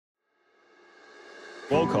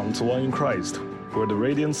Welcome to One in Christ, where the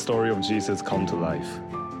radiant story of Jesus come to life.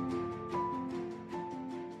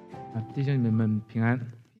 弟兄姐妹们平安。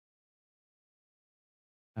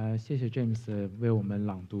谢谢 James 为我们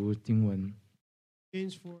朗读经文。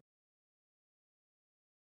James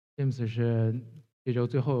是这周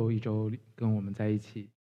最后一周跟我们在一起。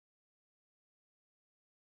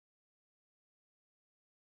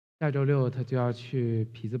下周六他就要去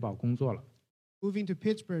匹兹堡工作了。Moving to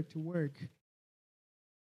Pittsburgh to work.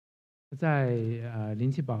 在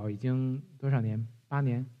林奇堡已经多少年？8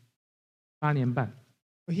年半。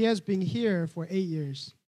He has been here for 8 years.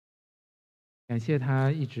 感谢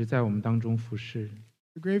他一直在我们当中服侍。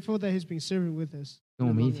We're grateful that he's been serving with us. 跟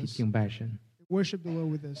我们一起敬拜神。Worship the Lord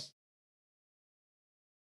with us.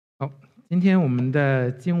 好，今天我们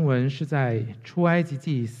的经文是在出埃及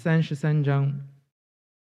记33章。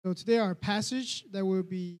So today our passage that will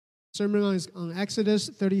be sermonized on Exodus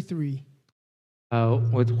 33.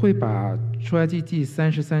 我会把出埃及记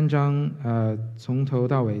33章从头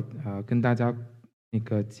到尾跟大家那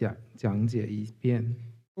个讲解一遍。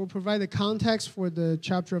We'll provide the context for the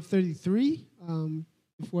chapter of 33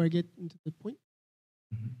 before I get into the point.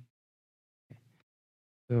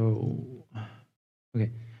 So,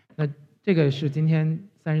 OK， 那这个是今天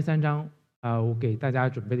33章我给大家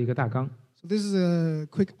准备的一个大纲。So this is a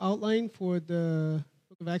quick outline for the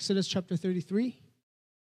book of Exodus chapter 33.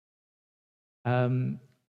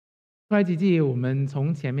 出埃及记我们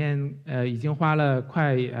从前面已经花了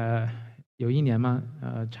快有1年吗？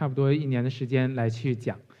差不多1年的时间来去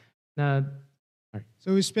讲。那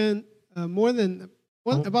So we spent about more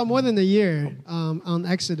than a year on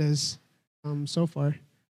Exodus so far.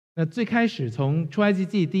 那最开始从出埃及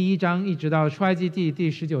记第1章一直到出埃及记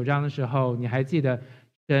第19章的时候，你还记得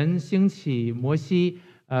神兴起摩西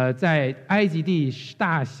在埃及地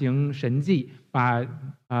大行神迹，把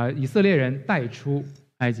以色列人带出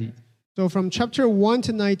埃及。So from chapter 1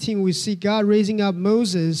 to 19, we see God raising up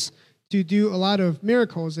Moses to do a lot of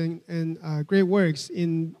miracles and great works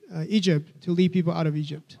in Egypt to lead people out of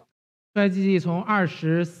Egypt. 出埃及记从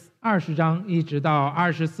20章一直到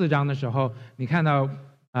24章的时候，你看到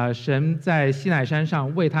神在西乃山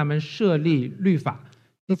上为他们设立律法，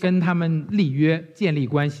跟他们立约，建立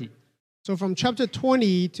关系。So from chapter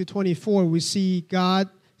 20 to 24, we see God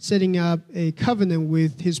setting up a covenant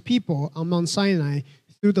with his people on Mount Sinai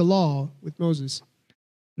through the law with Moses.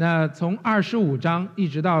 那从25章一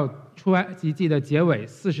直到出埃及记的结尾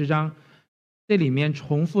40章，这里面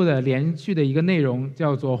重复的连续的一个内容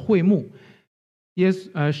叫做会幕。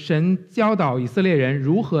神教导以色列人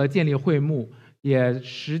如何建立会幕，也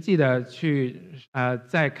实际的去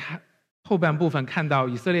在后半部分看到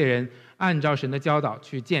以色列人按照神的教导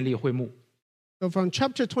去建立会幕。So from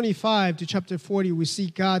chapter 25 to chapter 40, we see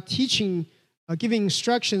God teaching, giving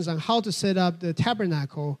instructions on how to set up the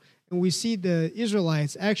tabernacle, and we see the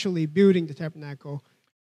Israelites actually building the tabernacle.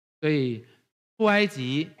 所以出埃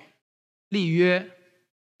及立约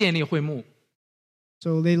建立会幕。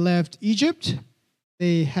So they left Egypt.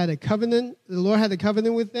 They had a covenant. The Lord had a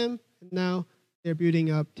covenant with them, and now they're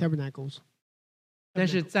building up tabernacles. 但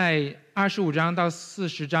是在25章到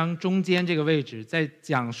40章中间这个位置，在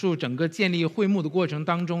讲述整个建立会幕的过程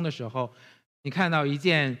当中的时候，你看到一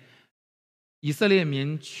件以色列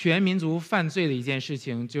民全民族犯罪的一件事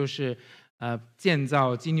情，就是建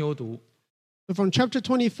造金牛犊。So from chapter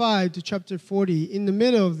 25 to chapter 40, in the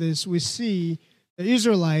middle of this, we see the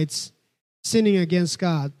Israelites sinning against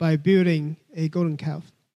God by building a golden calf.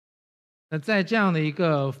 那在这样的一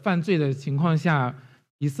个犯罪的情况下，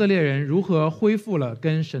以色列人如何恢复了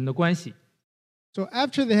跟神的关系？ So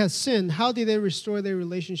after they had sinned, how did they restore their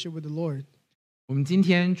relationship with the Lord? 我们今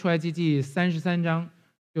天出埃及记33章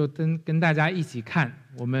就跟大家一起看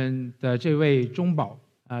我们的这位中保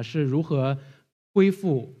是如何恢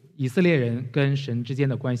复以色列人跟神之间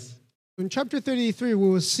的关系。 In chapter 33,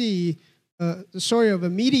 we will see the story of a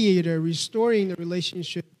mediator restoring the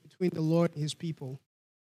relationship between the Lord and his people.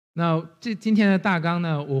 那今天的大纲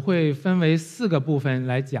呢，我会分为4个部分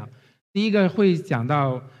来讲。第一个会讲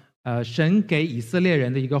到神给以色列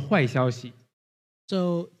人的一个坏消息。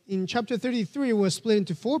 So in chapter 33, we'll split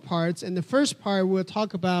into 4 parts, and the first part will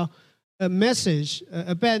talk about a message,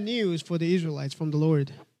 a bad news for the Israelites from the Lord.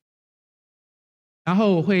 然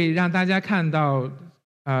后我会让大家看到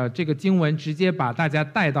这个经文直接把大家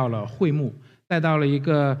带到了会幕，带到了一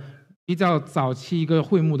个比较早期一个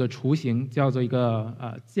会幕的雏形，叫做一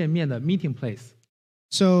个见面的 meeting place。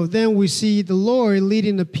 So then we see the Lord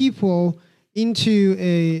leading the people into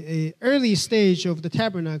a early stage of the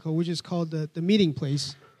tabernacle, which is called the meeting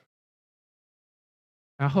place.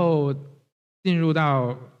 然后进入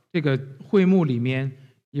到这个会幕里面，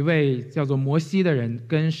一位叫做摩西的人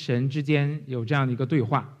跟神之间有这样的一个对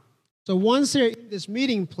话。So once they're in this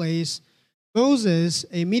meeting place, Moses,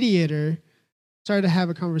 a mediator, started to have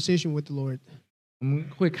a conversation with the Lord. 我们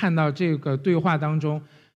会看到这个对话当中，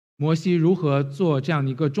摩西如何做这样的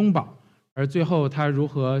一个中保，而最后他如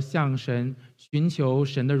何向神寻求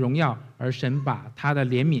神的荣耀，而神把他的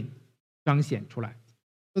怜悯彰显出来。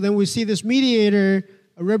So then we see this mediator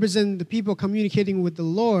represent the people communicating with the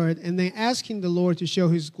Lord, and then asking the Lord to show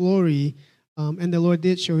His glory, and the Lord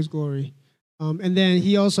did show His glory. And then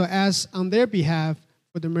He also asked on their behalf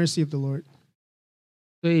for the mercy of the Lord.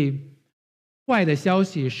 所以坏的消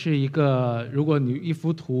息是一个，如果你一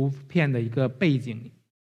幅图片的一个背景。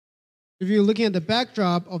If you're looking at the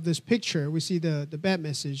backdrop of this picture, we see the bad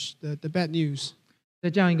message, the bad news.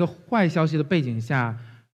 在这样一个坏消息的背景下，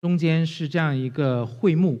中间是这样一个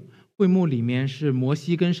会幕，会幕里面是摩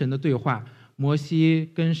西跟神的对话，摩西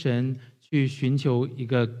跟神去寻求一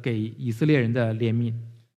个给以色列人的怜悯。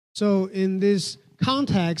So in this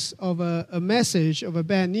context of a message of a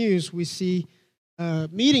bad news, we see a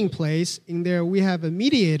meeting place. In there, we have a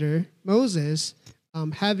mediator, Moses,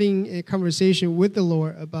 having a conversation with the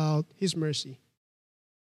Lord about His mercy.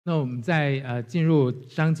 那我们在进入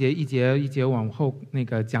章节一节一节往后那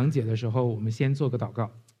个讲解的时候，我们先做个祷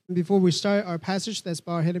告。Before we start our passage, let's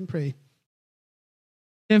bow our head and pray.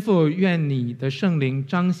 天父，愿你的圣灵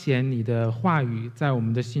彰显你的话语在我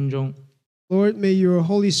们的心中。Lord, may your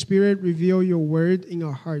Holy Spirit reveal your word in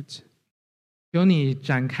our heart. 求你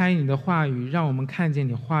展开你的话语，让我们看见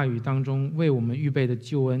你话语当中为我们预备的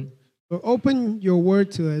救恩。Lord, open your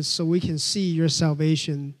word to us so we can see your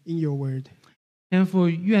salvation in your word. 天父，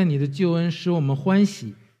愿你的救恩使我们欢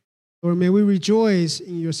喜。Lord, may we rejoice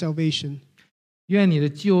in your salvation. 愿你的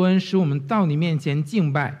救恩使我们到你面前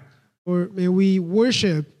敬拜。Lord, may we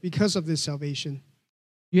worship because of this salvation.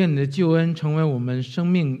 愿你的救恩成为我们生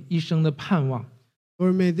命一生的盼望。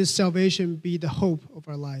Lord, may this salvation be the hope of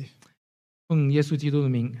our life. 奉耶稣基督的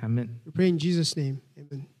名，阿们。We pray in Jesus' name.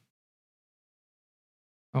 Amen.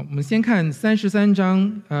 好，我们先看33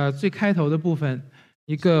章最开头的部分，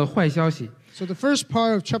一个坏消息。So the first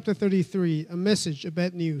part of chapter 33, a message, a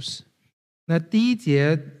bad news. 那第一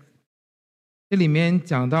节这里面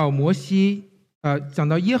讲到摩西，讲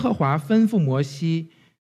到耶和华吩咐摩西。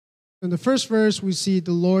In the first verse, we see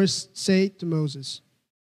the Lord say to Moses,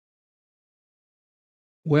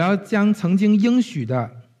 我要将曾经应许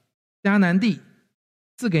的迦南地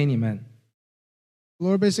赐给你们。The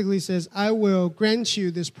Lord basically says, I will grant you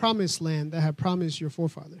this promised land that I have promised your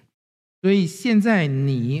forefather. 所以现在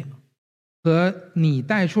你和你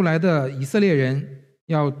带出来的以色列人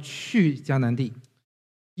要去迦南地。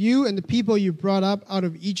You and the people you brought up out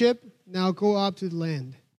of Egypt now go up to the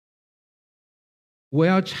land. 我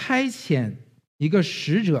要差遣一个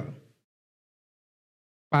使者，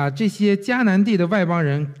把这些迦南地的外邦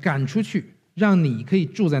人赶出去，让你可以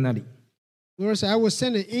住在那里。The Lord said, I will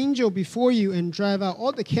send an angel before you and drive out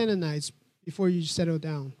all the Canaanites before you settle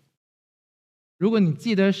down. 如果你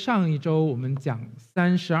记得上一周我们讲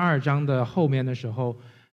32章的后面的时候，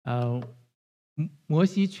摩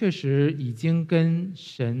西确实已经跟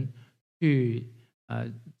神去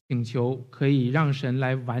请求，可以让神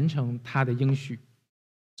来完成他的应许。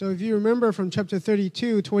So if you remember from chapter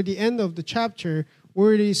 32, toward the end of the chapter, we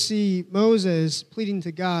already see Moses pleading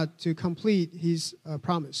to God to complete his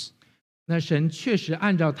promise. 那神确实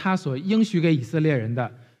按照他所应许给以色列人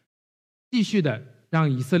的，继续的让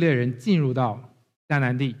以色列人进入到迦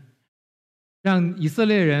南地，让以色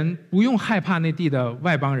列人不用害怕那地的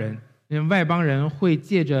外邦人，因为外邦人会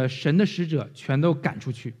借着神的使者全都赶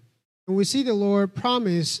出去。And we see the Lord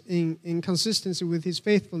promise in consistency with his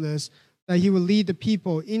faithfulness that he will lead the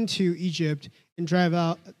people into Egypt and drive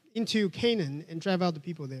out into Canaan and drive out the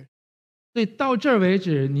people there. 所以到这儿为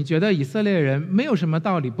止，你觉得以色列人没有什么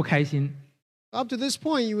道理不开心？ Up to this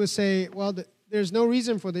point, you would say, well, there's no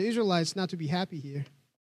reason for the Israelites not to be happy here.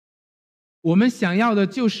 我们想要的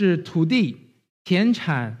就是土地、田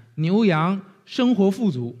产、牛羊，生活富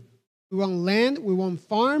足。We want land, we want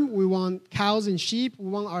farm, we want cows and sheep, we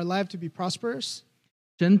want our life to be prosperous.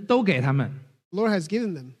 神都给他们。 The Lord has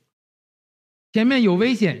given them. 前面有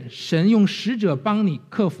危险，神用使者帮你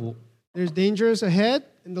克服。 There's dangers ahead,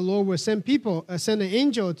 and the Lord will send an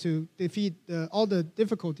angel to defeat all the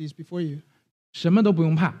difficulties before you. 什么都不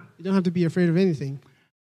用怕。 You don't have to be afraid of anything.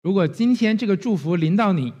 如果今天这个祝福临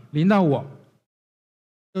到你，临到我，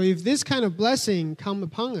 So if this kind of blessing come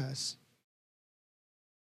upon us,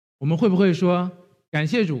 我们会不会说感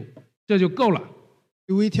谢主，这就够了？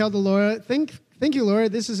 do we tell the Lord, thank you,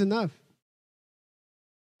 Lord, this is enough?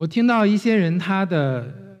 我听到一些人他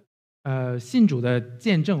的信主的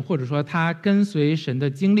见证，或者说他跟随神的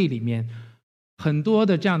经历里面，很多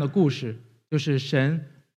的这样的故事，就是神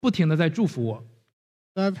不停的在祝福我。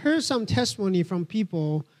I've heard some testimony from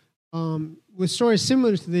people with stories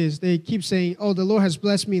similar to this. They keep saying, "Oh, the Lord has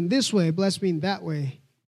blessed me in this way, blessed me in that way."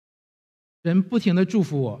 神不停的祝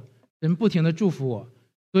福我，神不停的祝福我，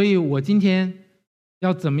所以我今天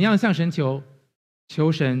要怎么样向神求，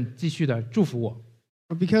求神继续的祝福我。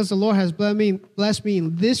Because the Lord has blessed me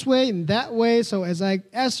in this way, in that way. So as I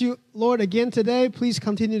ask you, Lord, again today, please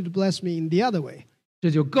continue to bless me in the other way.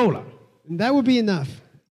 这就够了。And that would be enough.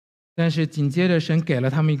 但是紧接着神给了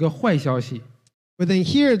他们一个坏消息。But then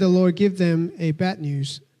here the Lord give them a bad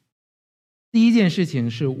news. 第一件事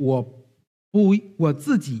情是我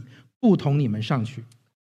自己不同你们上去。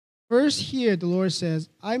First here the Lord says,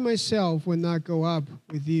 I myself will not go up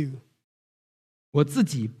with you. 我自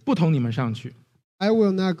己不同你们上去。I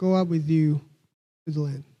will not go up with you to the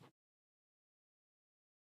land.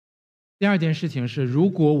 第二件事情是，如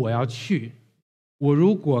果我要去，我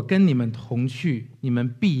如果跟你们同去，你们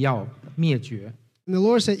必要灭绝。And the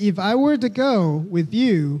Lord said, if I were to go with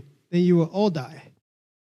you, then you will all die.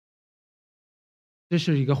 这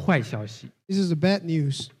是一个坏消息。This is a bad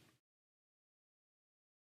news.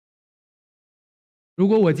 如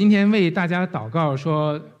果我今天为大家祷告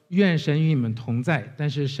说，愿神与你们同在，但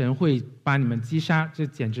是神会把你们击杀，这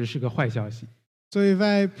简直是个坏消息。So if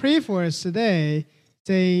I pray for us today,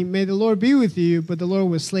 saying, may the Lord be with you, but the Lord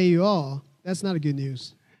will slay you all, that's not a good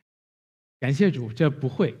news. 感谢主，这不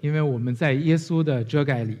会，因为我们在耶稣的遮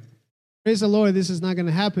盖里。Praise the Lord, this is not going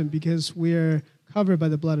to happen because we are covered by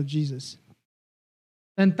the blood of Jesus.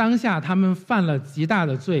 但当下他们犯了极大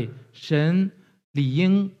的罪，神理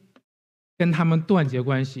应跟他们断绝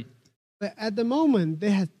关系。But at the moment,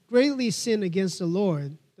 they had greatly sinned against the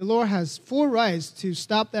Lord. The Lord has full rights to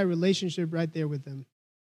stop that relationship right there with them.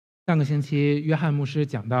 上个星期，约翰牧师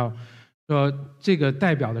讲到，说这个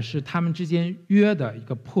代表的是他们之间约的一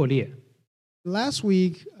个破裂。Last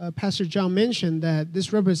week, Pastor John mentioned that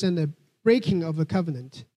this represents a breaking of the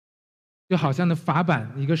covenant. 就好像那法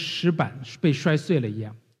板一个石板被摔碎了一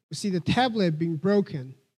样。We see the tablet being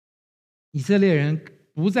broken. 以色列人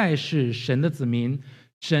不再是神的子民，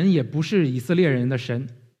神也不是以色列人的神。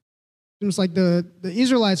Seems like the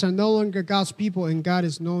Israelites are no longer God's people, and God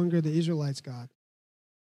is no longer the Israelites' God.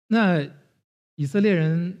 那以色列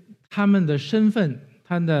人他们的身份，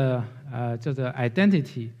他的叫做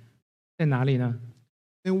identity 在哪里呢？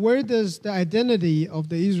 And where does the identity of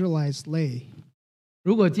the Israelites lay?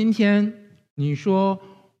 如果今天你说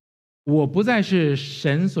我不再是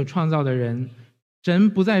神所创造的人，神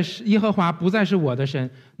不再是耶和华，不再是我的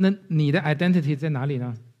神，那你的 identity 在哪里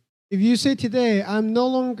呢？ If you say today, I'm no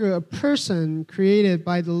longer a person created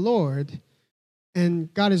by the Lord, and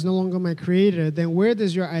God is no longer my creator, then where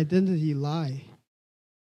does your identity lie?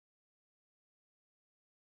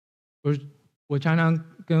 我常常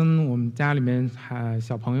跟我们家里面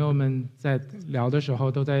小朋友们在聊的时候，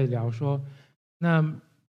都在聊说，那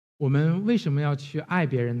我们为什么要去爱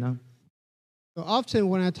别人呢？ So often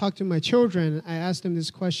when I talk to my children, I ask them this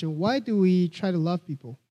question, why do we try to love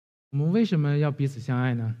people? 我们为什么要彼此相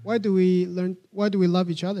爱呢？ Why do we love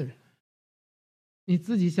each other? 你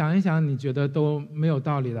自己想一想，你觉得都没有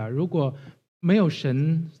道理的。如果没有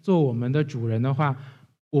神做我们的主人的话，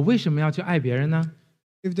我为什么要去爱别人呢？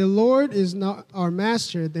 If the Lord is not our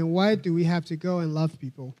master, then why do we have to go and love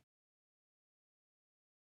people?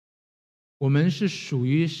 我们是属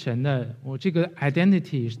于神的，我这个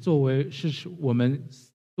identity 作为是我们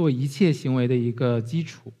做一切行为的一个基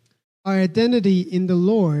础。Our identity in the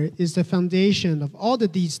Lord is the foundation of all the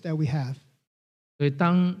deeds that we have. 所以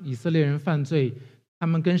当以色列人犯罪，他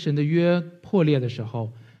们跟神的约破裂的时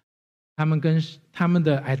候，他们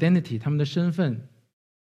的 identity 他们的身份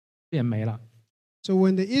变没了。 So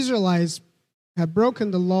when the Israelites have broken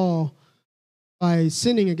the law by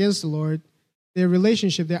sinning against the Lord, their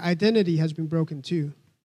relationship, their identity has been broken too.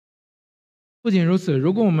 不仅如此，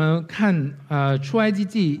如果我们看出埃及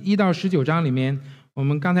记1到19章里面，我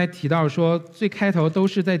们刚才提到说，最开头都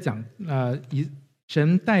是在讲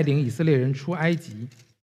神带领以色列人出埃及。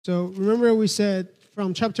 So remember we said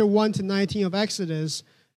from chapter 1 to 19 of Exodus,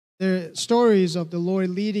 there are stories of the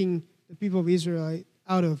Lord leading the people of Israel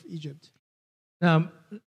out of Egypt. 那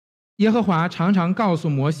耶和华常常告诉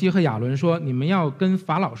摩西和亚伦说：“你们要跟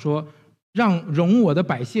法老说，容我的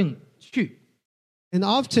百姓去。” And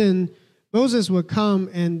often Moses would come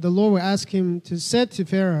and the Lord would ask him to say to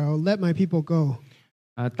Pharaoh, let my people go.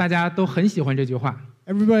 大家都很喜欢这句话，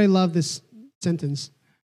 Everybody loved this sentence.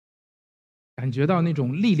 感觉到那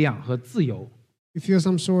种力量和自由， You feel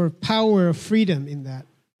some sort of power of freedom in that.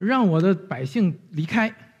 让我的百姓离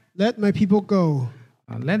开。Let my people go.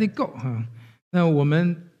 Let it go 那我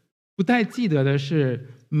们不太记得的是，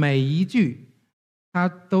每一句他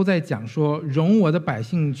都在讲说，容我的百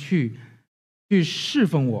姓去侍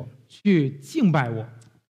奉我，去敬拜我。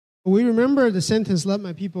We remember the sentence, let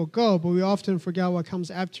my people go, but we often forget what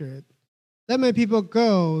comes after it. Let my people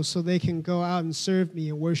go so they can go out and serve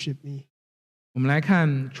me and worship me. 我们来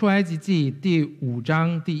看出埃及记第5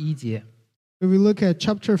章第1节。If we look at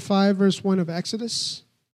chapter 5, verse 1 of Exodus,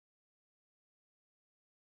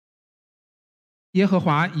 耶和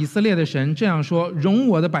华以色列的神这样说：容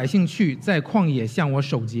我的百姓去，在旷野向我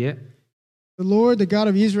守节。the Lord, the God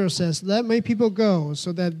of Israel, says, let my people go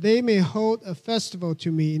so that they may hold a festival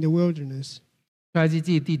to me in the wilderness. 出埃及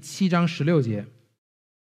记第7章16节。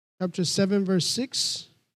Chapter 7, verse 6.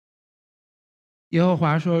 耶和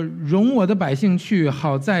华说：容我的百姓去，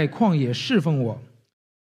好在旷野侍奉我。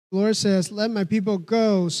The Lord says, let my people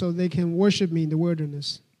go so they can worship me in the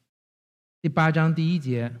wilderness. 第8章第1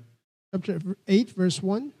节。Chapter 8, verse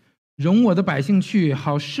 1. 容我的百姓去，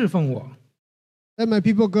好侍奉我。Let my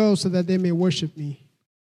people go so that they may worship me.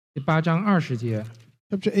 第8章20节。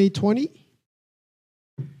Chapter 8, 20.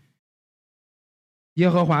 耶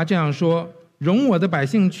和华这样说：容我的百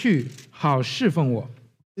姓去，好侍奉我。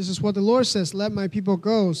This is what the Lord says, let my people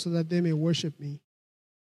go so that they may worship me.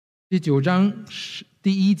 第9章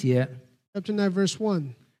第1节。Chapter 9, verse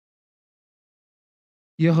 1.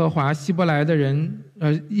 耶和华希伯来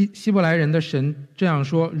人的神这样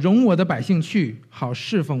说：容我的百姓去，好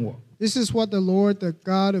侍奉我。This is what the Lord, the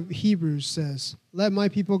God of Hebrews, says, let my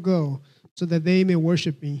people go so that they may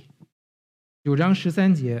worship me. 9章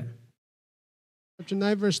13节。Chapter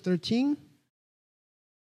 9, verse 13.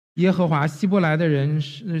 耶和华希伯来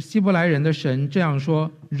人的神这样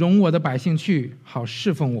说：容我的百姓去，好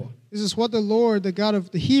侍奉我。This is what the Lord, the God of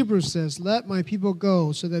the Hebrews, says, let my people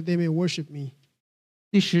go so that they may worship me.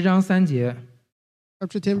 第10章3节。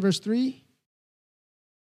Chapter 10, verse 3.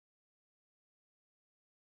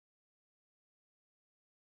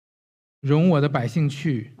 容我的百姓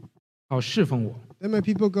去，好侍奉我。Let my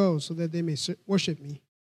people go so that they may worship me.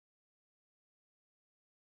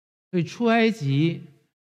 所以出埃及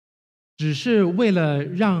只是为了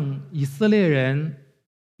让以色列人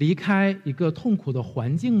离开一个痛苦的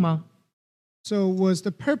环境吗？ So was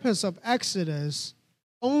the purpose of Exodus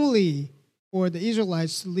only for the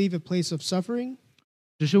Israelites to leave a place of suffering?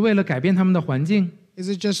 只是为了改变他们的环境？ Is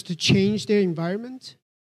it just to change their environment?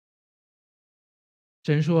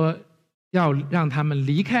 神说要让他们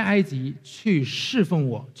离开埃及，去侍奉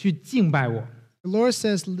我，去敬拜我。The Lord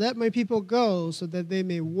says, let my people go so that they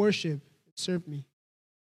may worship and serve me.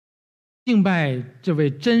 敬拜这位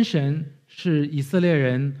真神是以色列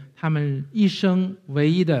人他们一生唯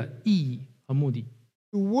一的意义和目的。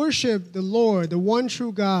To worship the Lord, the one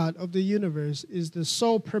true God of the universe, is the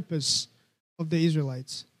sole purpose of the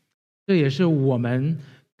Israelites. 这也是我们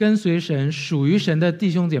跟随神、属于神的弟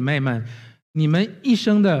兄姐妹们，你们一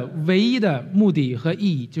生的唯一的目的和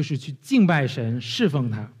意义，就是去敬拜神、侍奉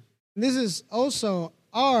他。This is also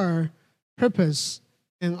our purpose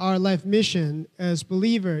and our life mission as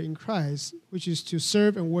believer in Christ, which is to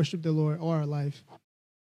serve and worship the Lord all our life.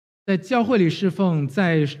 在教会里侍奉，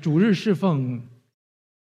在主日侍奉，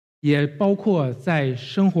也包括在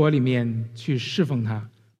生活里面去侍奉他。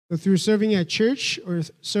So through serving at church or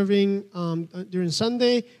serving during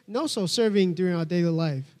Sunday, and also serving during our daily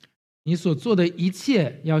life. 你所做的一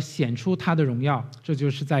切要显出他的荣耀，这就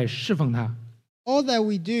是在侍奉他。All that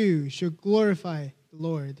we do should glorify the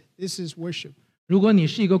Lord. This is worship. 如果你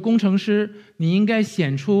是一个工程师，你应该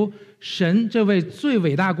显出神这位最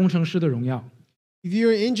伟大工程师的荣耀。If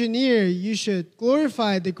you're an engineer, you should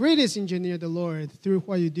glorify the greatest engineer, the Lord, through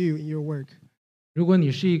what you do in your work. 如果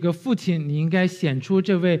你是一个父亲，你应该显出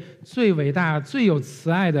这位最伟大、最有慈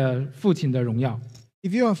爱的父亲的荣耀。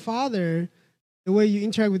If you're a father, the way you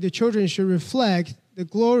interact with your children should reflect the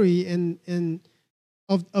glory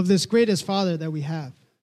of this greatest Father that we have.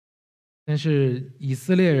 但是以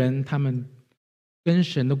色列人他们跟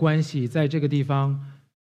神的关系在这个地方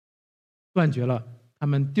断绝了，他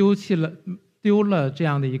们丢了这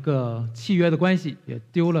样的一个契约的关系，也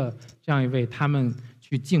丢了这样一位他们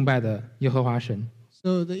去敬拜的耶和华神。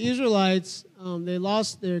So the Israelites, they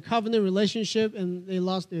lost their covenant relationship and they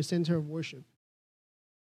lost their center of worship.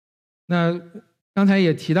 那刚才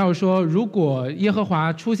也提到说，如果耶和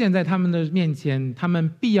华出现在他们的面前，他们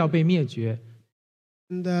必要被灭绝。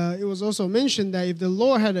And it was also mentioned that if the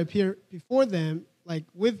Lord had appeared before them, like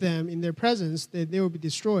with them in their presence, that they would be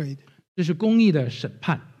destroyed. 这是公义的审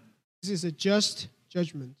判。This is a just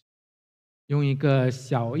judgment. 用一个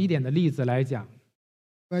小一点的例子来讲，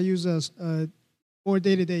 If I use a more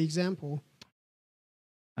day-to-day example,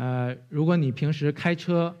 如果你平时开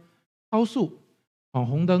车超速、闯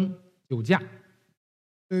红灯、酒驾，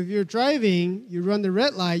 So if you're driving, you run the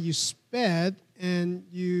red light, you sped, and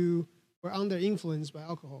you were under influence by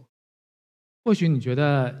alcohol. 或许你觉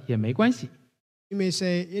得也没关系， You may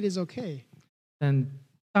say it is okay. 但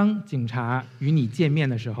当警察与你见面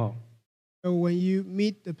的时候， But when you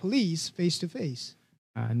meet the police face to face,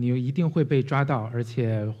 你一定会被抓到，而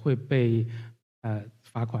且会被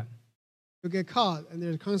罚款。 you get caught, and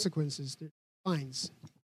there's consequences, there's fines.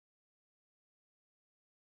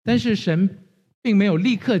 但是神并没有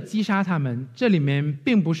立刻击杀他们，这里面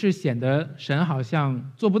并不是显得神好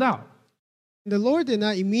像做不到。 The Lord did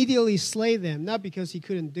not immediately slay them, not because he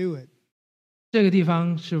couldn't do it. 这个地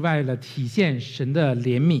方是为了体现神的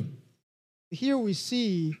怜悯。 Here we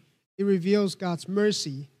see it reveals God's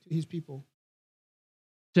mercy to his people.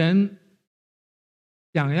 神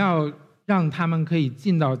想要让他们可以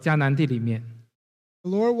进到迦南地里面，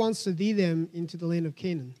 The Lord wants to lead them into the land of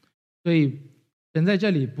Canaan. 所以神在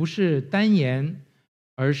这里不是单言，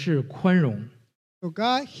而是宽容。 So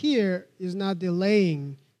God here is not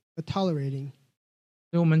delaying, but tolerating.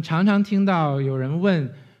 所以我们常常听到有人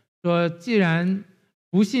问说，既然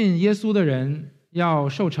不信耶稣的人要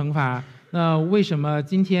受惩罚，那为什么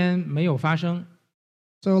今天没有发生？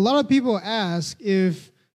 So a lot of people ask if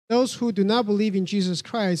those who do not believe in Jesus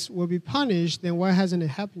Christ will be punished, then why hasn't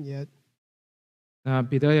it happened yet?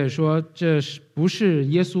 彼得也说，这不是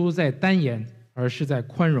耶稣在单言，而是在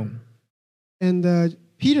宽容。 And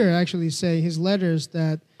Peter actually say in his letters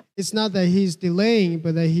that it's not that he's delaying,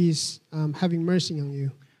 but that he's having mercy on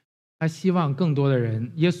you. 他希望更多的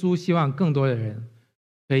人，耶稣希望更多的人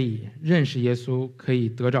可以认识耶稣，可以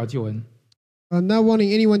得着救恩。 Not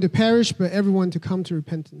wanting anyone to perish, but everyone to come to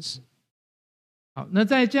repentance. 好，那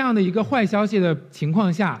在这样的一个坏消息的情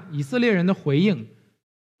况下，以色列人的回应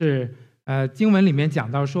是，经文里面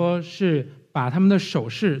讲到说是把他们的首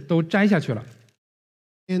饰都摘下去了。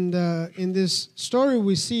 And in this story,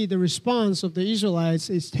 we see the response of the Israelites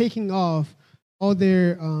is taking off all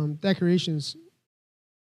their decorations.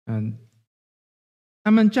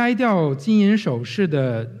 他们摘掉金银首饰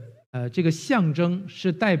的这个象征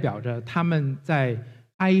是代表着他们在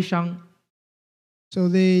哀伤。 So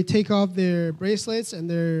they take off their bracelets and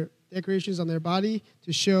their decorations on their body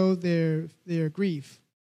to show their grief.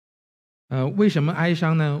 为什么哀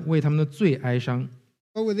伤呢？为他们的罪哀伤，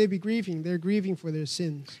 What would they be grieving? They're grieving for their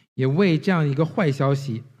sins. 也为这样一个坏消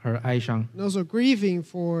息而哀伤。 And also grieving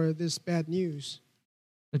for this bad news.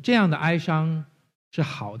 那这样的哀伤是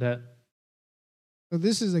好的， So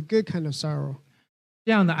this is a good kind of sorrow.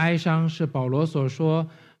 这样的哀伤是保罗所说，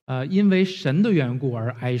因为神的缘故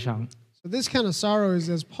而哀伤。 So this kind of sorrow is,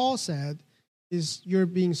 as Paul said, is you're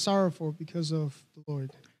being sorrowful because of the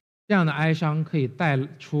Lord. 这样的哀伤可以带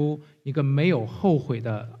出一个没有后悔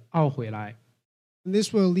的懊悔来。 And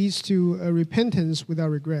this will lead to a repentance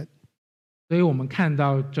without regret. 所以我们看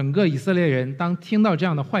到整个以色列人当听到这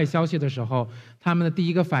样的坏消息的时候，他们的第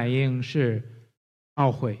一个反应是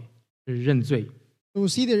懊悔，是认罪。 So we'll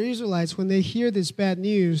see the Israelites, when they hear this bad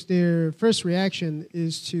news, their first reaction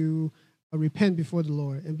is to repent before the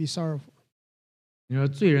Lord and be sorrowful. 你说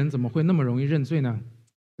罪人怎么会那么容易认罪呢？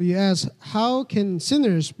 So you ask, how can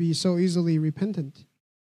sinners be so easily repentant?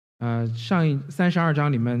 上32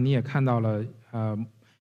章里面你也看到了，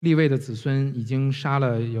利未的子孙已经杀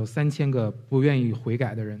了有3000个不愿意悔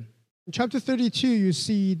改的人。 In chapter 32, you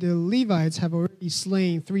see the Levites have already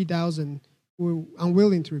slain 3,000 who are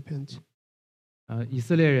unwilling to repent. 以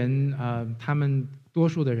色列人，他们多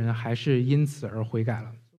数的人还是因此而悔改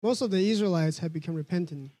了。 Most of the Israelites have become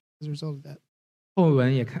repentant as a result of that. 后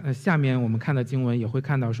文也看，下面我们看的经文也会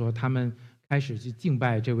看到说，他们开始去敬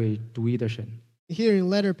拜这位独一的神。 Here in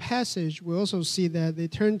later passage, we also see that they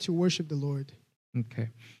turn to worship the Lord. OK，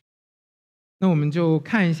 那我们就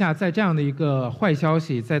看一下，在这样的一个坏消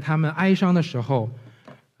息，在他们哀伤的时候，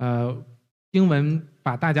经文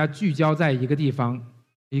把大家聚焦在一个地方，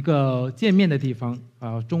一个见面的地方，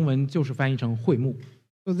中文就是翻译成会幕。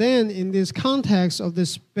 So then, in this context of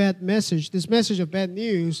this bad message, this message of bad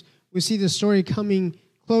news, we see the story coming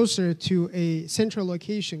closer to a central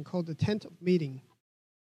location called the tent of meeting.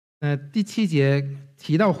 第7节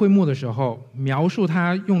提到会幕的时候，描述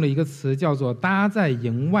他用了一个词叫做搭在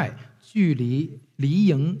营外，距离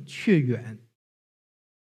营却远。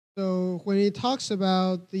 So when he talks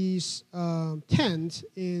about these tent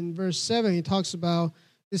in verse 7, he talks about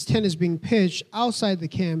this tent is being pitched outside the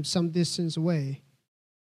camp some distance away.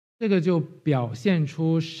 这个就表现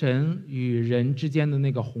出神与人之间的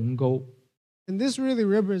那个鸿沟。 And this really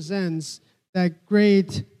represents that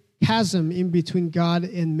great chasm in between God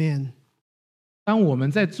and man. 当我们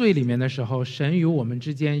在罪里面的时候，神与我们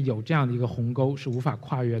之间有这样的一个鸿沟是无法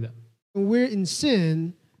跨越的。 When we're in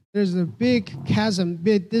sin, there's a big chasm,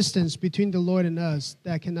 big distance between the Lord and us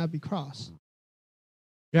that cannot be crossed.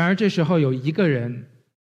 然而这时候有一个人，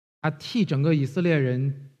他替整个以色列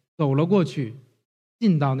人走了过去，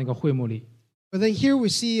进到那个会幕里。 But then here we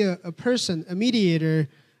see a person, a mediator,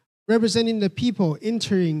 representing the people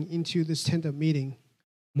entering into this tent of meeting.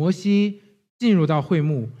 摩西进入到会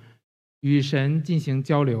幕，与神进行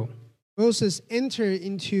交流。 Moses entered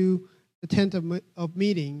into the tent of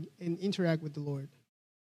meeting and interact with the Lord.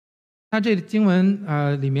 他这经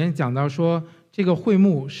文里面讲到说，这个会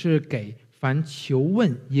幕是给凡求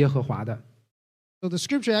问耶和华的。 So the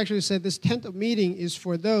scripture actually said this tent of meeting is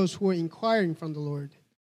for those who are inquiring from the Lord.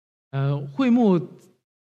 会幕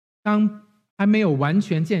当还没有完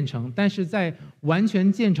全建成，但是在完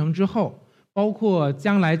全建成之后，包括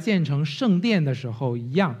将来建成圣殿的时候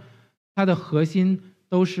一样，它的核心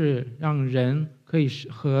都是让人可以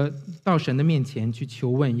到神的面前去求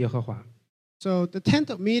问耶和华。 So the tent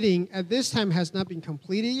of meeting at this time has not been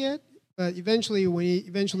completed yet, but eventually when it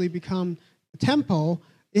eventually become a temple,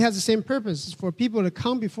 it has the same purpose. It's for people to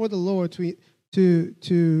come before the Lord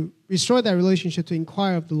to restore that relationship, to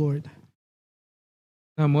inquire of the Lord.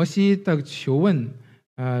 那摩西的求问，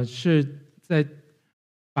是在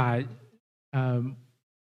把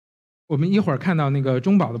我们一会儿看到那个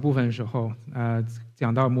中保的部分的时候，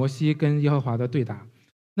讲到摩西跟耶和华的对答。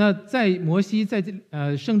那在摩西在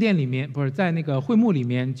圣殿里面，不是在那个会幕里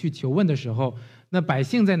面去求问的时候，那百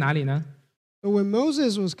姓在哪里呢？ But when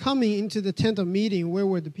Moses was coming into the tent of meeting, where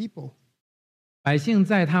were the people? 百姓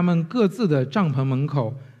在他们各自的帐篷门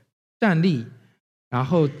口站立，然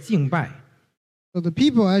后敬拜。 So the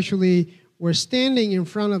people actually were standing in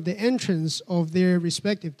front of the entrance of their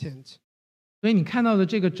respective tent. 所以你看到的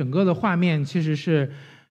这个整个的画面，其实是，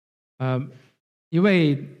一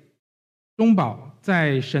位中保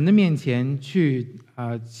在神的面前去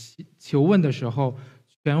求问的时候，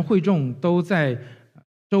全会众都在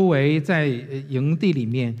周围在营地里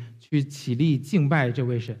面去起立敬拜这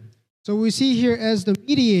位神。 So we see here as the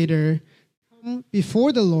mediator come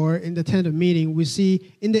before the Lord in the tent of meeting, we see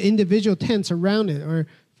in the individual tents around it or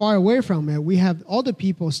far away from it, we have all the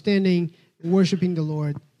people standing and worshiping the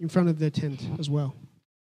Lord in front of their tent as well.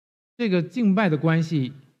 这个敬拜的关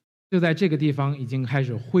系就在这个地方已经开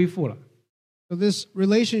始恢复了。 So this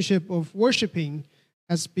relationship of worshiping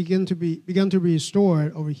has begun to be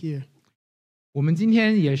restored over here. 我们今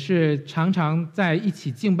天也是常常在一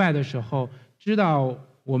起敬拜的时候，知道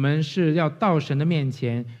我们是要到神的面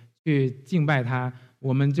前去敬拜他，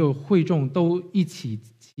我们就会众都一起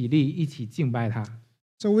起立，一起敬拜他。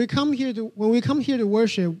 So when we come here to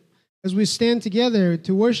worship, as we stand together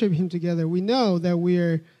to worship Him together, we know that we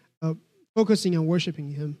are focusing on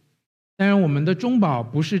worshiping Him. 当然，我们的中保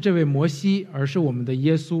不是这位摩西，而是我们的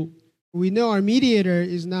耶稣。 We know our mediator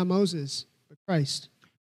is not Moses, but Christ.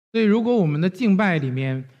 所以，如果我们的敬拜里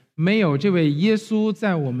面没有这位耶稣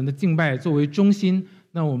在我们的敬拜作为中心，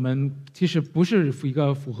那我们其实不是一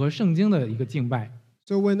个符合圣经的一个敬拜。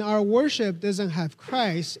 So when our worship doesn't have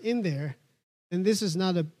Christ in there, then this is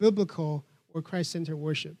not a biblical or Christ-centered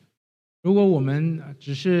worship. 如果我们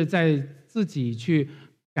只是在自己去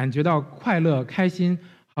感觉到快乐、开心，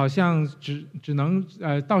好像只能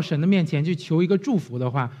到神的面前去求一个祝福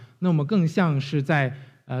的话，那我们更像是在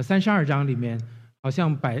32章里面，好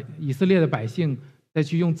像以色列的百姓再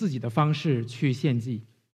去用自己的方式去献祭。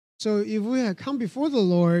 So if we had come before the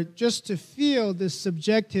Lord just to feel this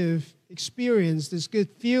subjective experience, this good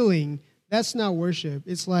feeling, that's not worship.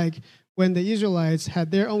 It's like when the Israelites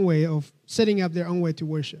had their own way of setting up their own way to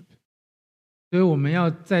worship. 所以我们要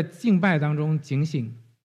在敬拜当中警醒，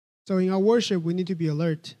 So in our worship, we need to be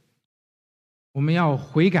alert. 我们要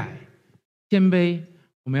悔改、谦卑，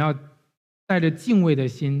我们要带着敬畏的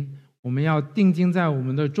心，我们要定睛在我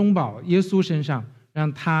们的中保耶稣身上，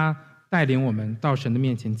让他带领我们到神的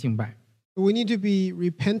面前敬拜。 We need to be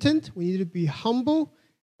repentant, we need to be humble,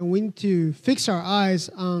 and we need to fix our eyes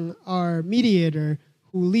on our mediator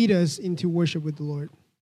who lead us into worship with the Lord.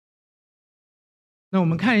 那我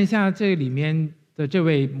们看一下这里面的这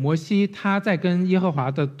位摩西，他在跟耶和华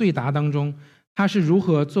的对答当中，他是如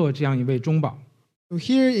何做这样一位中保。 So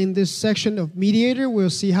here in this section of mediator, we'll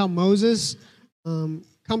see how Moses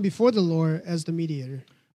come before the Lord as the mediator.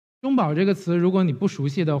 中保这个词，如果你不熟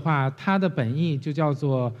悉的话，它的本意就叫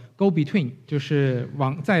做 go between， 就是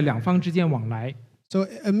在两方之间往来。 So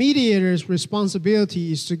a mediator's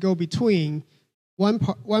responsibility is to go between one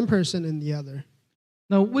person and the other.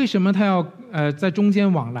 那为什么他要在中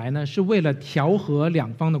间往来呢？是为了调和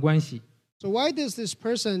两方的关系。 So why does this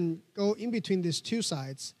person go in between these two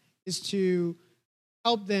sides? Is to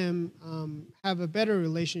help them have a better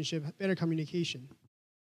relationship, better communication.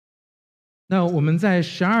 那我们在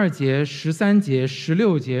12节、13节、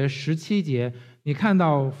16节、17节，你看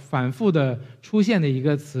到反复的出现的一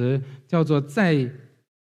个词，叫做在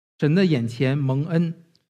神的眼前蒙恩。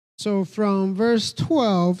So from verse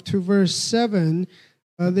 12 to verse 7,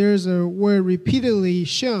 there's a word repeatedly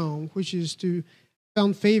shown, which is to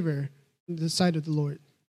found favor in the sight of the Lord.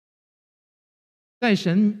 在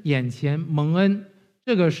神眼前蒙恩，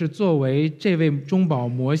这个是作为这位中保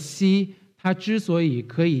摩西，他之所以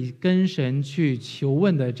可以跟神去求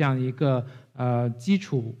问的这样一个基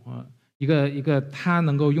础一个他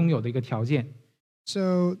能够拥有的一个条件。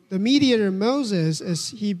So the mediator Moses,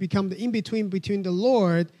 as he become the in-between the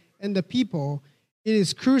Lord and the people, it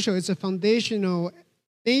is crucial. It's a foundational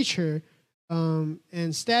nature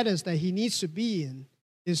and status that he needs to be in,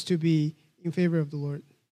 is to be in favor of the Lord.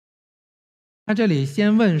 他这里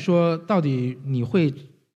先问说，到底你会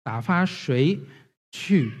打发谁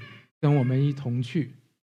去跟我们一同去？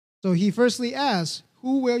 So he firstly asks,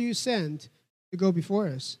 "Who will you send to go before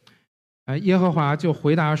us?" 耶和华就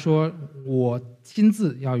回答说：“我亲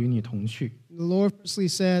自要与你同去。” The Lord firstly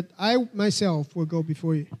said, "I myself will go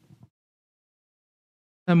before you."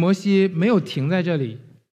 但摩西没有停在这里，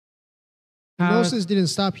 Moses didn't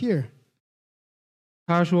stop here.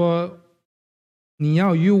 他说：“你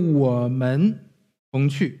要与我们同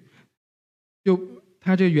去。”就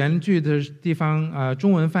他这原句的地方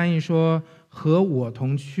中文翻译说“和我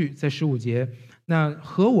同去”，在15节。那“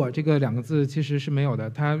和我”这个两个字其实是没有的，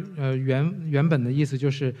它原本的意思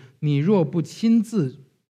就是你若不亲自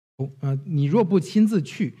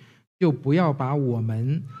去，就不要把我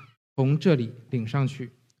们从这里领上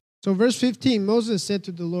去。 So verse 15, Moses said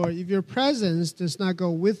to the Lord, "If your presence does not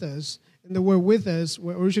go with us," and the word "with us"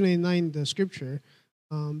 were originally not in the scripture,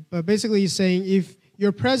 but basically he's saying, if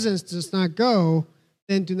your presence does not go,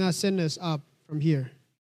 then do not send us up from here.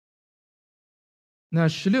 那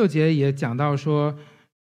16节也讲到说，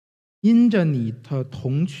因着你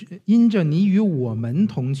与我们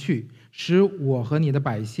同去，使我和你的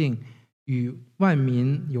百姓与万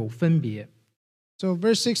民有分别。 So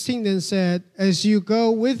verse 16 then said, "As you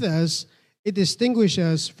go with us, it distinguishes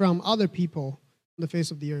us from other people on the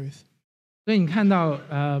face of the earth." 所以你看到，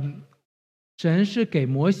神是给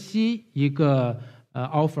摩西一个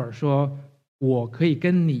offer， 说我可以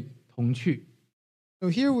跟你同去。 So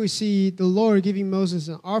here we see the Lord giving Moses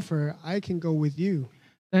an offer, "I can go with you."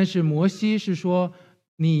 但是摩西是说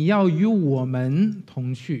你要与我们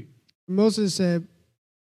同去。 Moses said,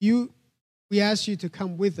 "We ask you to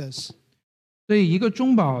come with us." 所以一个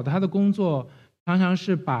中保他的工作常常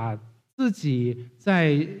是把自己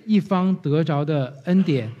在一方得着的恩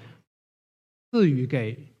典赐予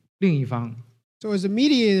给另一方。 So as a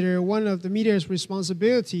mediator, one of the mediator's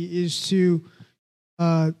responsibility is to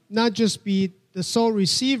not just be the sole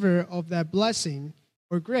receiver of that blessing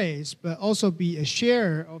or grace, but also be a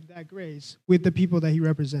sharer of that grace with the people that he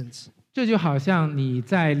represents. 这就好像你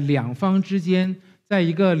在两方之间，在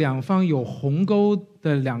一个两方有鸿沟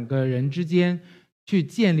的两个人之间，去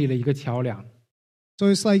建立了一个桥梁。 So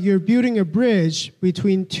it's like you're building a bridge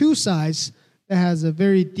between two sides that has a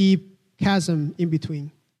very deep chasm in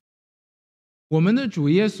between. 我们的主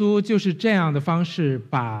耶稣就是这样的方式，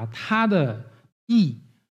把他的义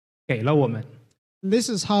给了我们。 This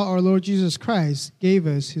is how our Lord Jesus Christ gave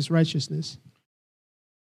us his righteousness.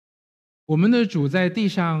 我们的主在地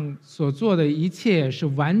上所做的一切是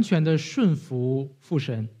完全的顺服父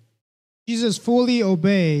神， Jesus fully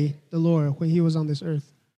obeyed the Lord when he was on this earth.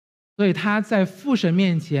 所以他在父神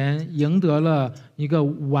面前赢得了一个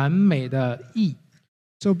完美的义，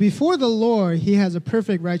 So before the Lord, he has a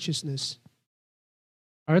perfect righteousness.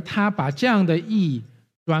 而他把这样的义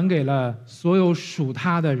转给了所有属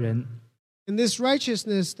他的人。 And this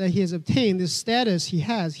righteousness that he has obtained, this status he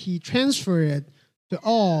has, he transferred it to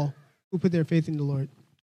all who put their faith in the Lord.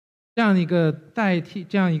 这样一个代替，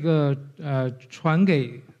这样一个传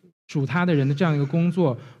给属他的人的这样一个工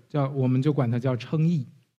作，我们就管它叫称义。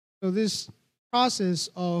 So this process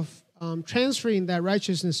of transferring that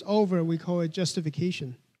righteousness over, we call it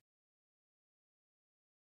justification.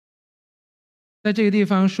 在这个地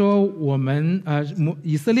方说，我们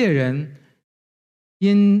以色列人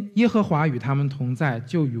因耶和华与他们同在，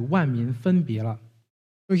就与万民分别了。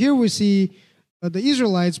 So here we see the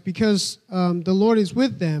Israelites, because the Lord is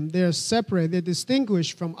with them, they are separate, they're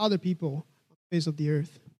distinguished from other people on the face of the earth.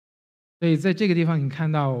 所以在这个地方，你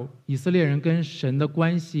看到以色列人跟神的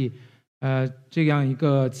关系，这样一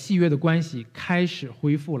个契约的关系开始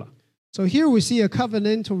恢复了。 So here we see a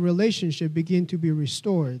covenantal relationship begin to be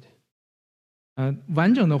restored.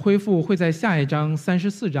 完整的恢复会在下一章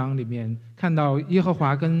34章里面看到耶和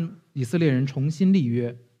华跟以色列人重新立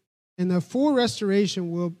约。And the full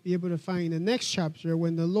restoration we'll be able to find in the next chapter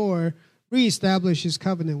when the Lord reestablished his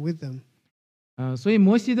covenant with them. 所以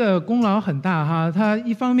摩西的功劳很大哈，他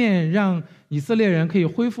一方面让以色列人可以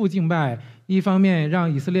恢复敬拜，一方面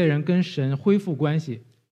让以色列人跟神恢复关系。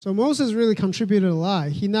So Moses really contributed a lot.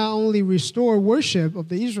 He not only restored worship of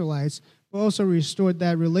the Israelites, but also restored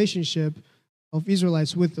that relationship of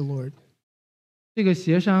Israelites with the Lord. 这个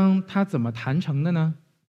协商他怎么谈成的呢？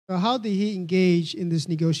 So how did he engage in this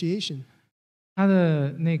negotiation? 他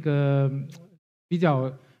的那个比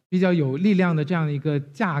较有力量的这样一个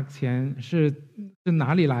价钱是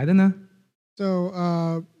哪里来的呢？ So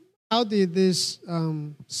how did this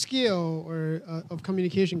skill or of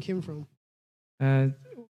communication came from?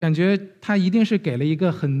 感觉他一定是给了一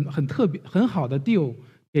个很特别很好的 deal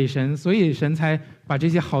给神，所以神才把这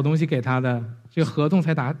些好东西给他的，这个合同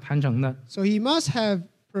才谈成的。 So he must have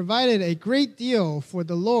provided a great deal for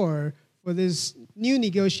the Lord for this new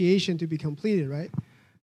negotiation to be completed, right?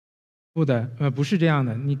 不的，不是这样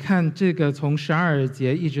的。你看这个从12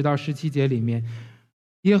节一直到17节里面，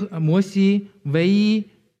摩西唯一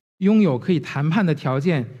拥有可以谈判的条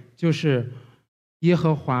件就是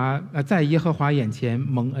在耶和华眼前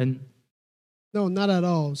蒙恩。 No, not at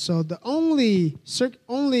all. So the only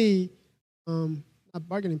not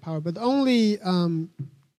bargaining power, but the only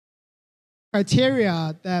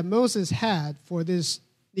criteria that Moses had for this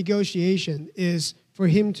negotiation is for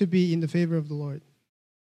him to be in the favor of the Lord.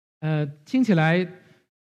 听起来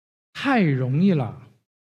太容易了，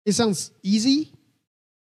 It sounds easy.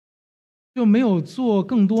 就没有做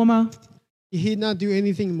更多吗？ Did he not do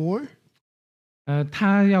anything more?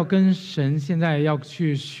 他要跟神现在要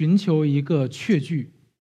去寻求一个确据。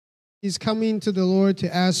 He's coming to the Lord to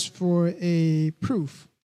ask for a proof.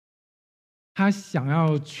 他想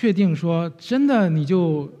要确定说，真的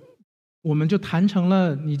我们就谈成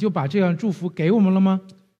了，你就把这样祝福给我们了吗？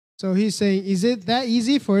 So he's saying, is it that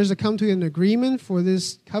easy for us to come to an agreement for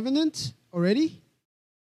this covenant already?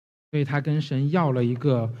 所以他跟神要了一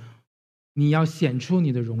个，你要显出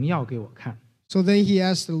你的荣耀给我看， So then he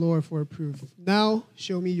asked the Lord for a proof. Now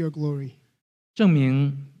show me your glory. 证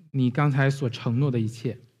明你刚才所承诺的一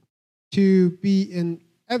切。 To be an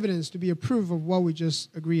evidence, to be a proof of what we just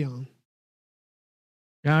agree on.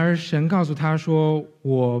 然而神告诉他说，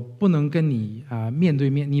我不能跟你面对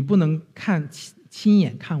面，你不能亲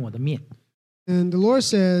眼看我的面。 And the Lord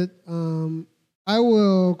said, I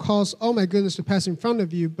will cause all my goodness to pass in front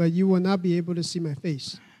of you, but you will not be able to see my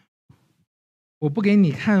face. 我不给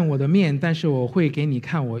你看我的面，但是我会给你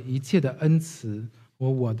看我一切的恩慈，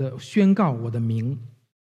我的宣告我的名。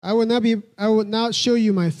 I will not show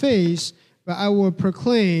you my face, but I will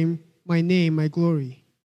proclaim my name, my glory.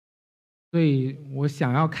 所以我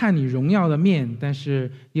想要看你荣耀的面，但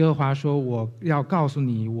是耶和华说，我要告诉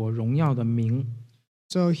你我荣耀的名。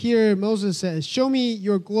 So here Moses says, show me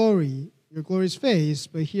your glorious face.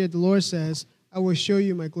 But here the Lord says, I will show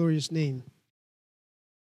you my glorious name.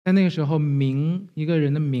 在那个时候，名一个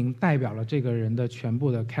人的名代表了这个人的全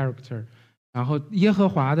部的 character， 然后耶和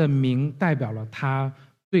华的名代表了他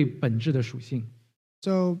最本质的属性。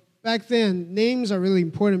 So back then, names are really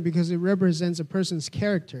important because it represents a person's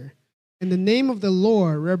character. And the name of the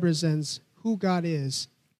Lord represents who God is.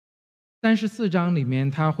 34章里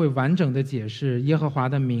面，他会完整的解释耶和华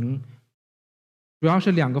的名，主要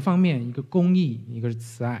是两个方面，一个公义，一个是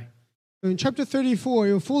慈爱。 So in chapter 34,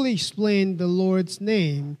 it will fully explain the Lord's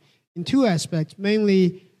name in two aspects,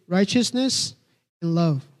 mainly righteousness and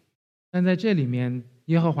love. 但在这里面，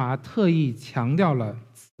耶和华特意强调了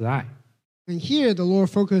慈爱。 And here the Lord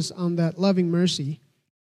focused on that loving mercy.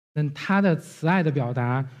 但他的慈爱的表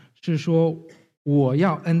达是说，我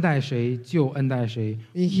要恩待谁就恩待谁，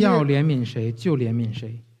要怜悯谁就怜悯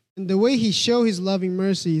谁。 And the way he showed his loving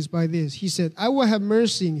mercy is by this. He said, I will have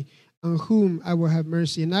mercy on whom I will have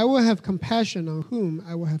mercy, and I will have compassion on whom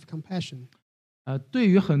I will have compassion. 对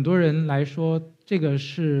于很多人来说，这个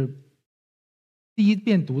是第一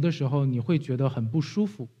遍读的时候，你会觉得很不舒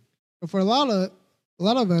服。 But for a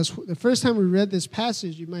lot of us, the first time we read this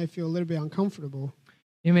passage, you might feel a little bit uncomfortable.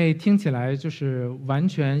 因为听起来就是完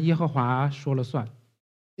全耶和华说了算，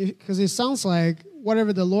 Because it sounds like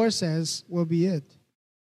whatever the Lord says will be it.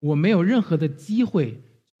 我没有任何的机会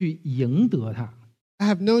去赢得它。 I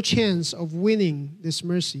have no chance of winning this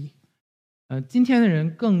mercy. 今天的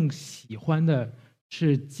人更喜欢的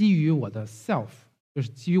是基于我的 self， 就是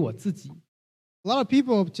基于我自己。 A lot of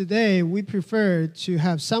people today, we prefer to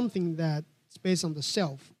have something that's based on the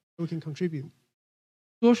self that we can contribute.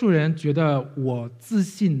 多数人觉得我自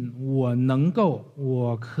信，我能够，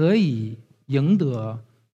我可以赢得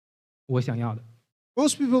我想要的。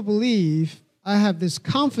Most people believe I have this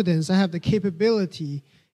confidence, I have the capability,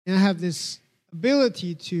 and I have this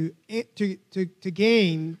ability to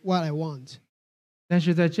gain what I want. 但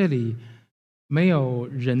是在这里，没有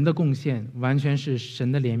人的贡献，完全是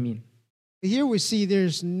神的怜悯。Here we see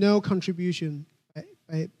there's no contribution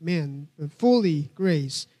by man, but fully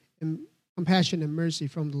grace and compassion and mercy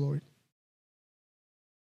from the Lord.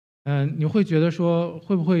 你会觉得说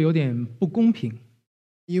会不会有点不公平？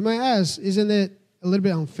 You might ask, isn't it a little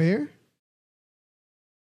bit unfair?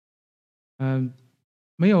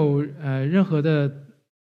 没有任何的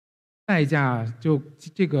代价，就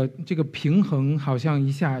这个平衡好像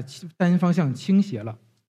一下单方向倾斜了。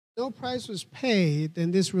No price was paid,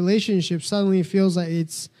 then this relationship suddenly feels like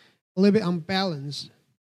it's a little bit unbalanced.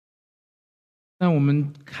 当我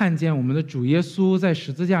们看见我们的主耶稣在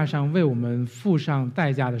十字架上为我们付上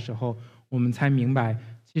代价的时候，我们才明白，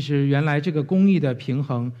其实原来这个公义的平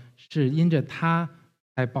衡是因着他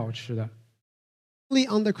才保持的。Only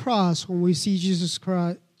on the cross, when we see Jesus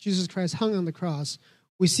Christ hung on the cross,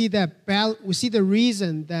 we see the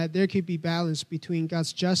reason that there could be balance between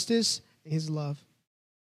God's justice and His love.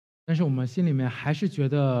 但是我们心里面还是觉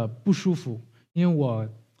得不舒服，因为我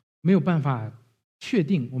没有办法确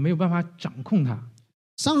定，我没有办法掌控它。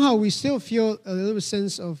Somehow we still feel a little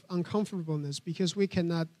sense of uncomfortableness because we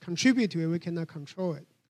cannot contribute to it, we cannot control it.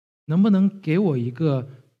 能不能给我一个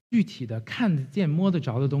具体的看得见摸得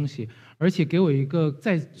着的东西，而且给我一个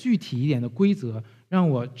再具体一点的规则，让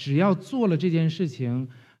我只要做了这件事情，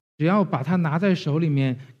只要把它拿在手里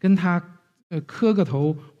面，跟他磕个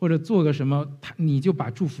头或者做个什么，你就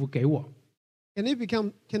把祝福给我。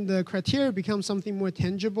Can the criteria become something more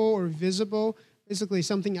tangible or visible? Basically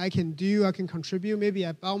something I can do, I can contribute. Maybe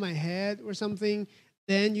I bow my head or something.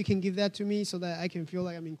 Then you can give that to me so that I can feel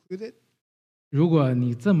like I'm included. 如果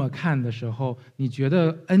你这么看的时候，你觉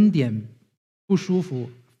得恩典不舒服，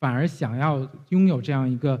反而想要拥有这样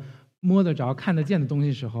一个摸得着、看得见的东西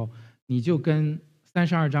的时候，你就跟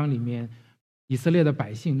32章里面以色列的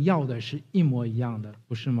百姓要的是一模一样的，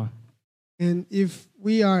不是吗？ And if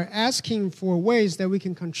we are asking for ways that we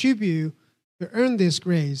can contribute to earn this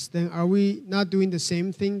grace, then are we not doing the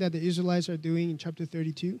same thing that the Israelites are doing in chapter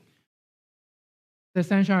 32? 在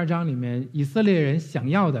32章里面，以色列人想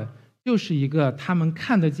要的就是一个他们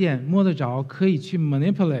看得见、摸得着、可以去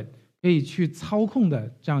manipulate、可以去操控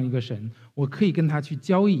的这样一个神，我可以跟他去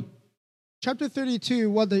交易。Chapter 32,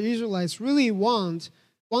 what the Israelites really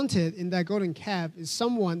wanted in that golden calf is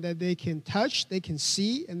someone that they can touch, they can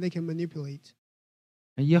see, and they can manipulate.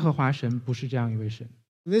 耶和华神不是这样一位神，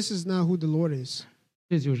 This is not who the Lord is.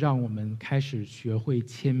 这就让我们开始学会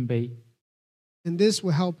谦卑。 And this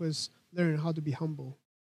will help us learn how to be humble.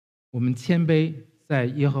 我们谦卑在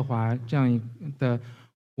耶和华这样一的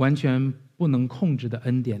完全不能控制的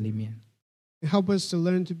恩典里面。 It help us to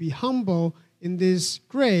learn to be humble in this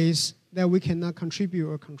grace that we cannot contribute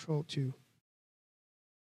or control to.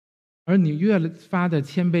 而你越发的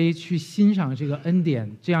谦卑去欣赏这个恩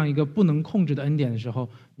典，这样一个不能控制的恩典的时候，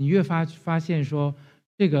你越发现说，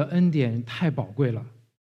这个恩典太宝贵了。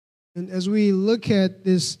 And as we look at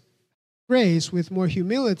this grace with more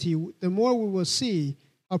humility, the more we will see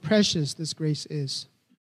how precious this grace is.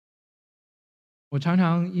 我常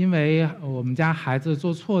常因为我们家孩子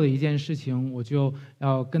做错的一件事情，我就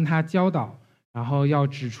要跟他教导，然后要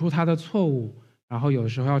指出他的错误，然后有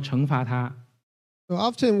时候要惩罚他。 So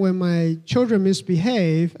often when my children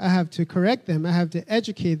misbehave, I have to correct them, I have to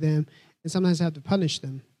educate them, and sometimes I have to punish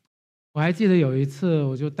them. 我还记得有一次，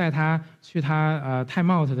我就带他去他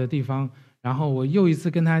time out的地方，然后我又一次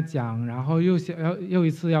跟他讲，然后又一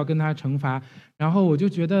次要跟他惩罚，然后我就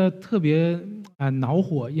觉得特别恼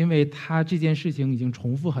火，因为他这件事情已经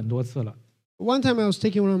重复很多次了。 One time I was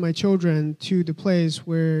taking one of my children to the place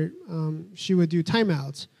where she would do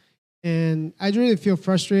timeouts. And I really feel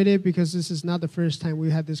frustrated because this is not the first time we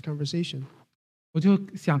had this conversation. 我就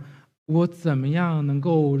想，我怎么样能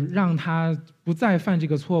够让他不再犯这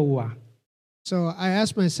个错误啊？ So I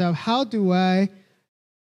asked myself, how do I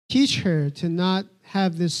teach her to not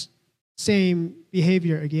have this same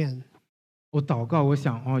behavior again? 我祷告，我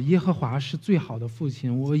想，耶和华是最好的父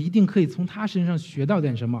亲，我一定可以从他身上学到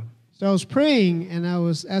点什么。 So I was praying and I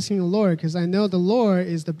was asking the Lord because I know the Lord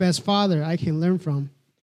is the best father I can learn from.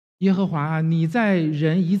 耶和华啊，你在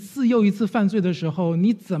人一次又一次犯罪的时候，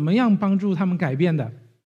你怎么样帮助他们改变的？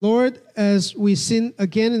 Lord, as we sin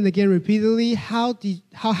again and again repeatedly, how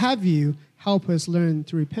have you helped us learn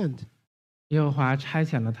to repent? 耶和华差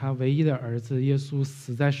遣了他唯一的儿子耶稣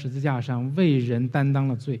死在十字架上，为人担当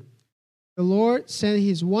了罪。 The Lord sent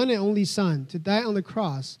his one and only Son to die on the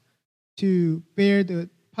cross to bear the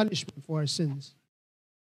punishment for our sins.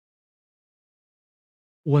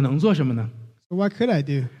 我能做什么呢？ So what could I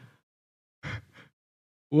do?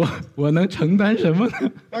 我能承担什么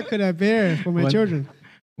呢？ What could I bear for my children?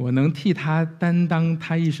 我能替他担当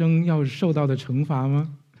他一生要受到的惩罚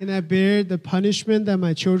吗？ Can I bear the punishment that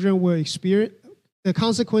my children will experience? The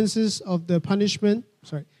consequences of the punishment?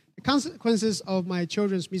 Sorry, the consequences of my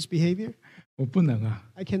children's misbehavior? 我不能啊。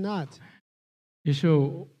 I cannot. 于是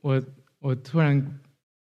我突然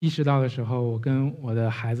意识到的时候，我跟我的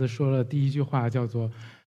孩子说了第一句话，叫做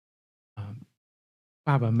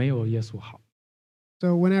爸爸没有耶稣好。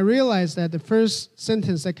 So when I realized that, the first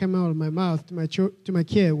sentence that came out of my mouth to my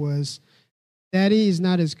kid was, "Daddy is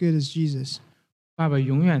not as good as Jesus." 爸爸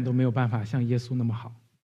永远都没有办法像耶稣那么好。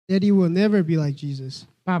 Daddy will never be like Jesus.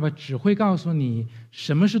 爸爸只会告诉你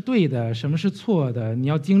什么是对的，什么是错的，你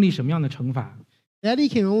要经历什么样的惩罚。 Daddy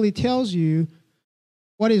can only tells you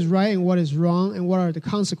what is right and what is wrong and what are the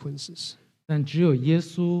consequences. 但只有耶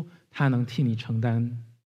稣，他能替你承担，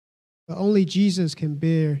 But only Jesus can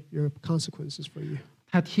bear your consequences for you.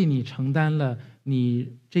 他替你承担了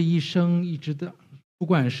你这一生一直的，不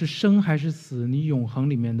管是生还是死，你永恒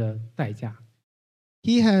里面的代价。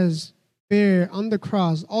 He has bear on the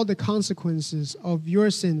cross all the consequences of your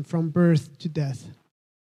sin from birth to death.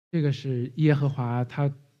 这个是耶和华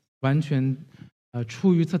他完全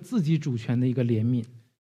出于他自己主权的一个怜悯。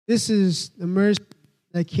 This is the mercy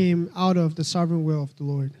that came out of the sovereign will of the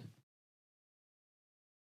Lord.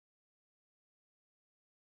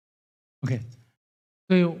 OK，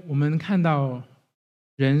 所以我们看到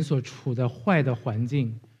人所处的坏的环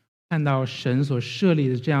境，看到神所设立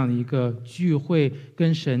的这样一个聚会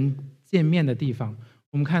跟神见面的地方，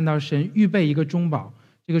我们看到神预备一个中保，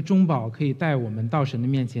这个中保可以带我们到神的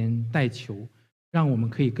面前代求，让我们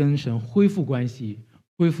可以跟神恢复关系，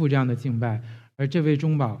恢复这样的敬拜。而这位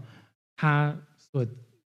中保，他所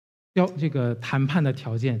这个谈判的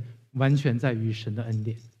条件，完全在于神的恩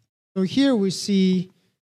典。 So here we see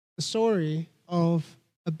the story of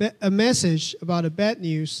a message about a bad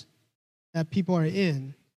news that people are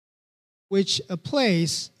in, which a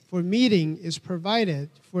place for meeting is provided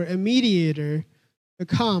for a mediator to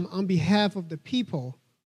come on behalf of the people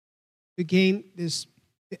to gain this,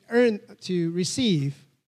 to receive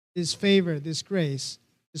this favor, this grace,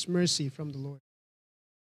 this mercy from the Lord.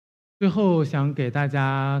 最后想给大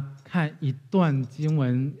家看一段经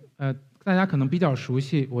文，大家可能比较熟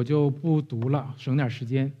悉，我就不读了，省点时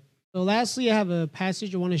间。 So lastly, I have a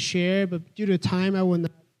passage I want to share, but due to time, I will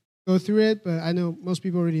not go through it, but I know most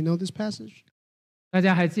people already know this passage. 大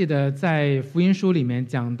家还记得在福音书里面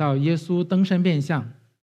讲到耶稣登山变相，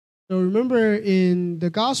 So remember in the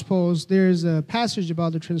Gospels, there's a passage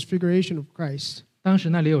about the transfiguration of Christ. 当时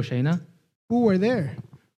那里有谁呢？ Who were there?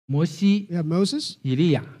 摩西、 We have Moses, 以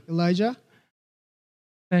利亚。 Elijah.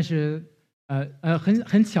 但是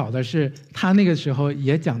很巧的是，他那个时候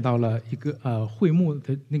也讲到了一个会幕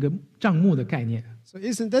的那个帐幕的概念。 So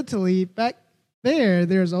incidentally, back there,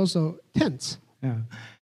 there's also tents.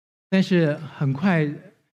 但是很快，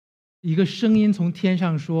一个声音从天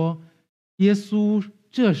上说：“耶稣，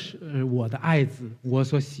这是我的爱子，我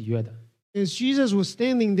所喜悦的。” As Jesus was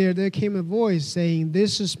standing there, there came a voice saying,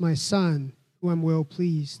 "This is my son, who I'm well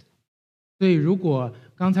pleased." 所以，如果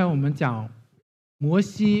刚才我们讲摩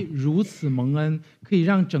西如此蒙恩，可以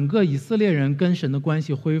让整个以色列人跟神的关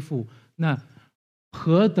系恢复，那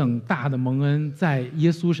何等大的蒙恩在耶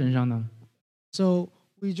稣身上呢？ So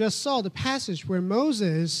we just saw the passage where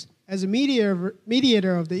Moses, as a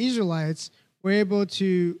mediator of the Israelites, were able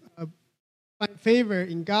to find favor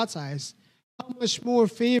in God's eyes. How much more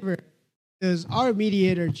favor does our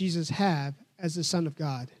mediator Jesus have as the Son of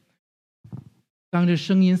God? 当这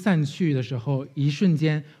声音散去的时候，一瞬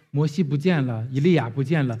间，摩西不见了，以利亚不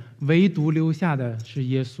见了，唯独留下的是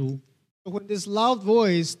耶稣。 So when this loud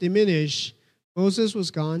voice diminished, Moses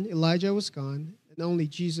was gone, Elijah was gone, and only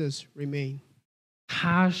Jesus remained.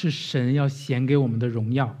 他是神要显给我们的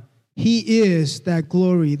荣耀， He is that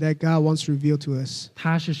glory that God wants to reveal to us.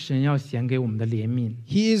 他是神要显给我们的怜悯。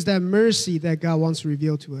 He is that mercy that God wants to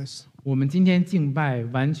reveal to us. 我们今天敬拜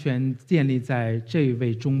完全建立在这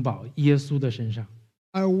位中保耶稣的身上。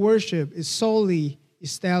 Our worship is solely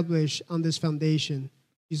established on this foundation,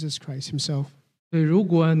 Jesus Christ himself. 所以，如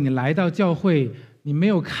果你来到教会，你没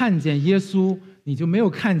有看见耶稣，你就没有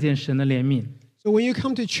看见神的怜悯。 So when you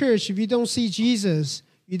come to church, if you don't see Jesus,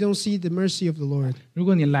 you don't see the mercy of the Lord. 如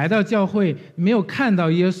果你来到教会，你没有看到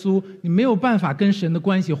耶稣，你没有办法跟神的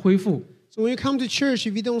关系恢复。 So when you come to church,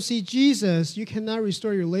 if you don't see Jesus, you cannot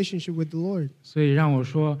restore your relationship with the Lord. 所以让我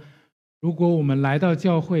说，如果我们来到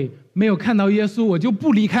教会没有看到耶稣，我就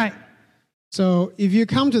不离开。So if you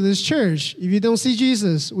come to this church, if you don't see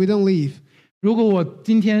Jesus, we don't leave. 如果我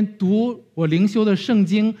今天读我灵修的圣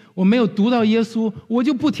经，我没有读到耶稣，我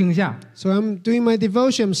就不停下。So I'm doing my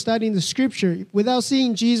devotion, I'm studying the scripture. Without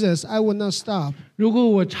seeing Jesus, I will not stop. 如果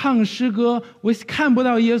我唱诗歌，我看不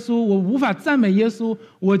到耶稣，我无法赞美耶稣，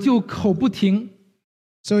我就口不停。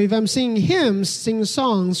So if I'm singing hymns, sing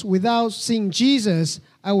songs, without seeing Jesus,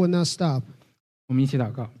 I will not stop. 我们一起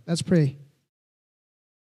祷告。 Let's pray.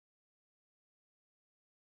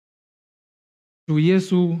 主耶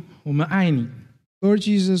稣，我们爱你， Lord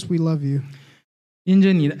Jesus, we love you. 因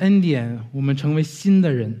着你的恩典，我们成为新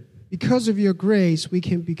的人。 Because of your grace, we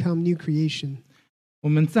can become new creation. 我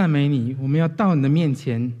们赞美你，我们要到你的面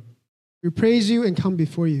前。 We praise you and come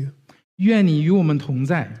before you. 愿你与我们同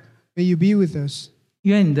在， May you be with us.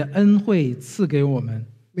 愿你的恩惠赐给我们，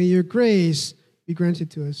 May your grace be granted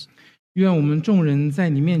to us. 愿我们众人在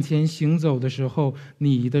你面前行走的时候，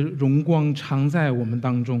你的荣光常在我们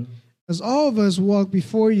当中。 As all of us walk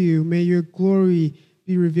before you, may your glory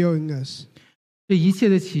be revealed in us. 这一切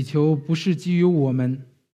的祈求不是基于我们，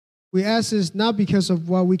 We ask this not because of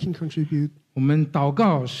what we can contribute. 我们祷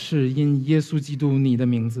告是因耶稣基督你的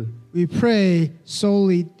名字。 We pray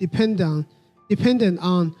solely dependent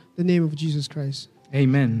on the name of Jesus Christ.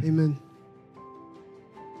 Amen. Amen.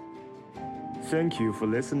 Thank you for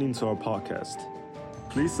listening to our podcast.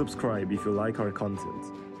 Please subscribe if you like our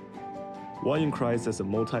content. One in Christ as a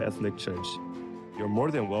multi-ethnic church, you're more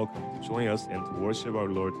than welcome to join us and to worship our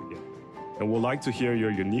Lord together. And we'd like to hear your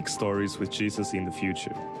unique stories with Jesus in the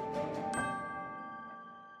future.